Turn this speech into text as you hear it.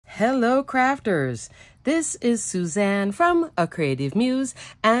Hello crafters, this is Suzanne from A Creative Muse,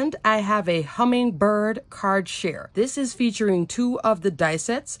 and I have a Hummingbird card share. This is featuring 2 of the die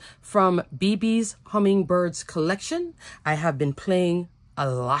sets from Bibi's Hummingbirds collection. I have been playing a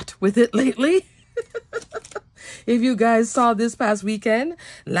lot with it lately. If you guys saw this past weekend,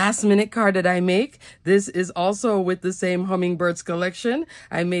 last minute card that I make, this is also with the same Hummingbirds collection.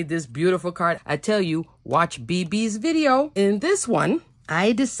 I made this beautiful card. I tell you, watch Bibi's video. In this one,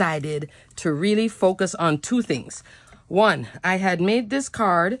 I decided to really focus on 2 things. One, I had made this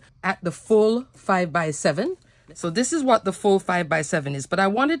card at the full 5x7. So this is what the full 5x7 is, but I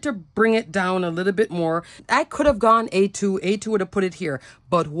wanted to bring it down a little bit more. I could have gone A2. A2 would have put it here.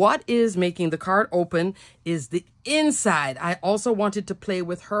 But what is making the card open is the inside. I also wanted to play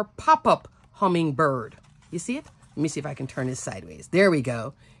with her pop-up hummingbird. You see it? Let me see if I can turn this sideways. There we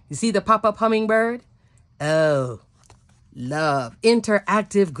go. You see the pop-up hummingbird? Oh, love,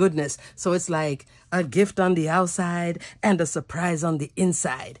 interactive goodness. So it's like a gift on the outside and a surprise on the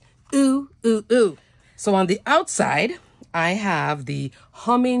inside. Ooh, ooh, ooh. So on the outside, I have the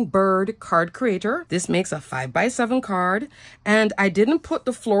Hummingbird card creator. This makes a 5x7 card. And I didn't put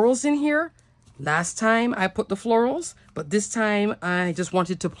the florals in here. Last time I put the florals, but this time I just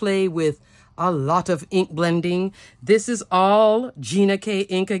wanted to play with a lot of ink blending. This is all Gina K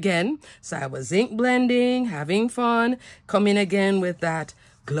ink again. So I was ink blending, having fun, coming again with that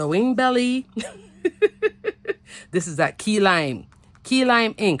glowing belly. This is that key lime. Key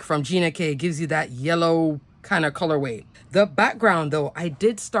lime ink from Gina K gives you that yellow kind of colorway. The background though, I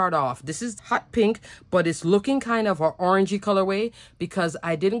did start off. This is hot pink, but it's looking kind of an orangey colorway because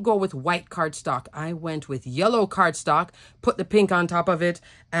I didn't go with white cardstock. I went with yellow cardstock, put the pink on top of it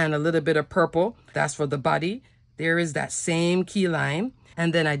and a little bit of purple. That's for the body. There is that same key lime.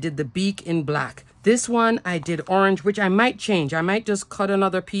 And then I did the beak in black. This one I did orange, which I might change. I might just cut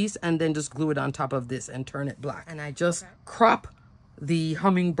another piece and then just glue it on top of this and turn it black. And I just crop the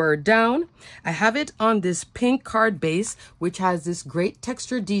hummingbird down. I have it on this pink card base, which has this great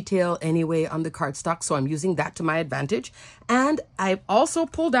texture detail anyway on the cardstock, so I'm using that to my advantage. And I've also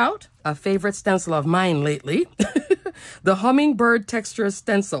pulled out a favorite stencil of mine lately, the Hummingbird texture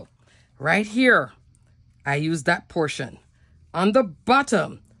stencil. Right here, I use that portion. On the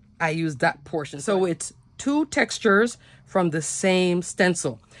bottom, I use that portion. So it's 2 textures from the same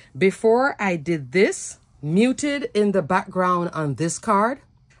stencil. Before I did this, muted in the background on this card,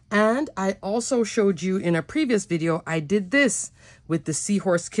 and I also showed you in a previous video I did this with the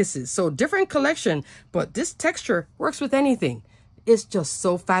seahorse kisses. So different collection, but this texture works with anything. It's just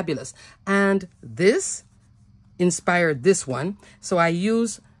so fabulous. And this inspired this one, so I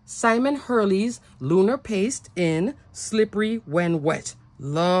use Simon Hurley's Lunar Paste in Slippery When Wet.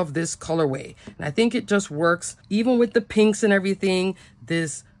 Love this colorway, and I think it just works even with the pinks and everything.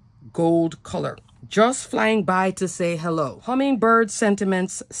 This gold color. Just flying by to say hello. Hummingbird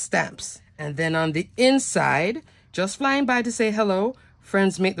sentiments stamps. And then on the inside, just flying by to say hello.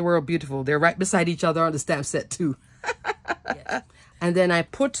 Friends make the world beautiful. They're right beside each other on the stamp set too. Yes. And then I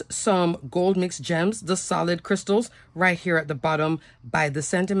put some gold mixed gems, the solid crystals, right here at the bottom by the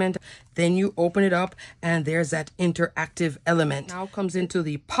sentiment. Then you open it up and there's that interactive element. Now comes into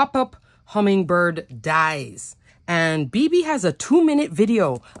the pop-up hummingbird dies. And Bibi has a 2-minute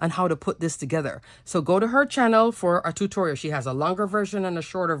video on how to put this together. So go to her channel for a tutorial. She has a longer version and a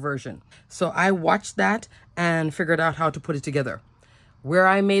shorter version. So I watched that and figured out how to put it together. Where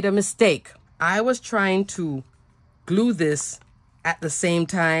I made a mistake, I was trying to glue this at the same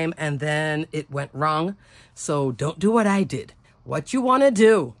time and then it went wrong. So don't do what I did. What you want to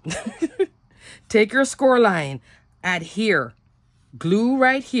do, take your score line, adhere, glue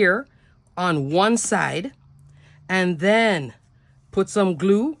right here on one side, and then put some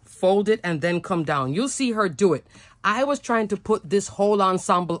glue, fold it, and then come down. You'll see her do it. I was trying to put this whole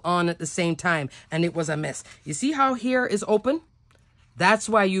ensemble on at the same time, and it was a mess. You see how here is open? That's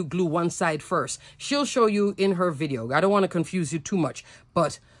why you glue one side first. She'll show you in her video. I don't want to confuse you too much,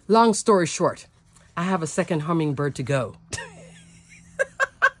 but long story short, I have a second hummingbird to go.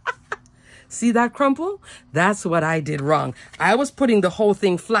 See that crumple? That's what I did wrong. I was putting the whole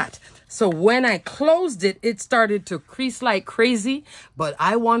thing flat. So when I closed it, it started to crease like crazy, but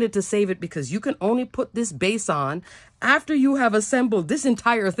I wanted to save it because you can only put this base on after you have assembled this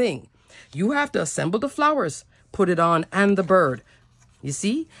entire thing. You have to assemble the flowers, put it on, and the bird. You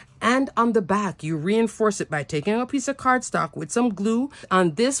see? And on the back, you reinforce it by taking a piece of cardstock with some glue.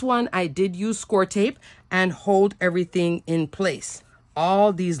 On this one, I did use score tape and hold everything in place.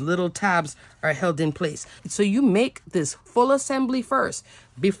 All these little tabs are held in place. So you make this full assembly first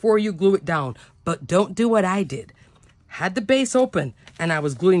before you glue it down. But don't do what I did. had the base open and I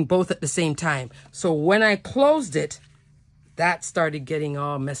was gluing both at the same time. So when I closed it, that started getting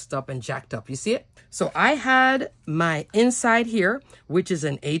all messed up and jacked up. You see it? So I had my inside here, which is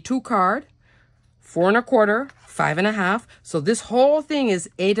an A2 card, 4 1/4, 5 1/2. So this whole thing is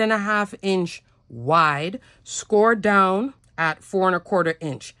 8 1/2 inch wide, scored down at 4 1/4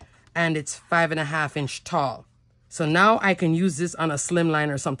 inch, and it's 5 1/2 inch tall. So now I can use this on a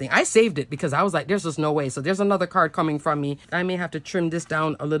slimline or something. I saved it because I was like, there's just no way. So there's another card coming from me. I may have to trim this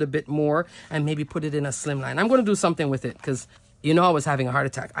down a little bit more and maybe put it in a slimline. I'm going to do something with it because, you know, I was having a heart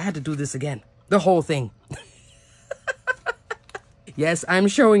attack. I had to do this again. The whole thing. Yes, I'm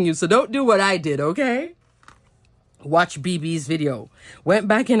showing you. So don't do what I did, okay? Watch Bibi's video. Went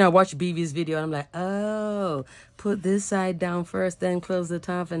back in, I watched Bibi's video, and I'm like, oh, put this side down first, then close the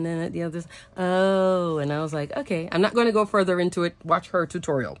top, and then at the other side. Oh, and I was like, okay, I'm not going to go further into it. Watch her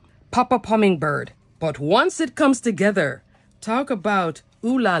tutorial. Pop-up hummingbird. But once it comes together, talk about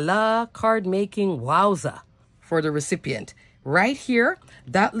ooh la la card making wowza for the recipient. Right here,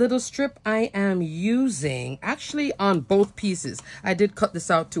 that little strip I am using actually on both pieces. I did cut this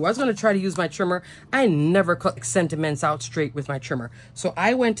out too. I was going to try to use my trimmer. I never cut sentiments out straight with my trimmer. So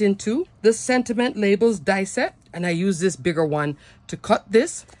I went into the sentiment labels die set and I used this bigger one to cut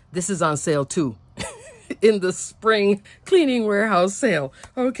this. This is on sale too. In the spring cleaning warehouse sale.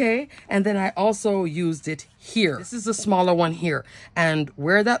 Okay. And then I also used it here. This is a smaller one here. And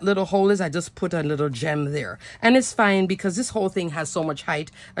where that little hole is, I just put a little gem there. And it's fine because this whole thing has so much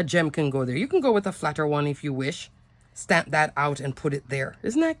height. A gem can go there. You can go with a flatter one if you wish. Stamp that out and put it there.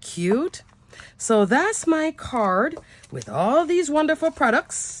 Isn't that cute? So that's my card with all these wonderful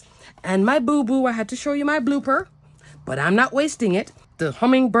products. And my boo-boo, I had to show you my blooper. But I'm not wasting it. The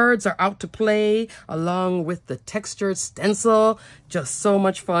hummingbirds are out to play along with the textured stencil. Just so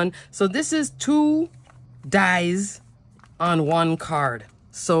much fun. So this is 2 dies on 1 card.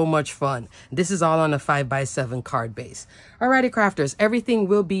 So much fun. This is all on a 5x7 card base. Alrighty, crafters, everything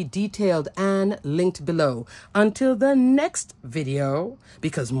will be detailed and linked below. Until the next video,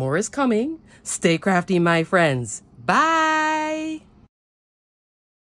 because more is coming. Stay crafty, my friends. Bye.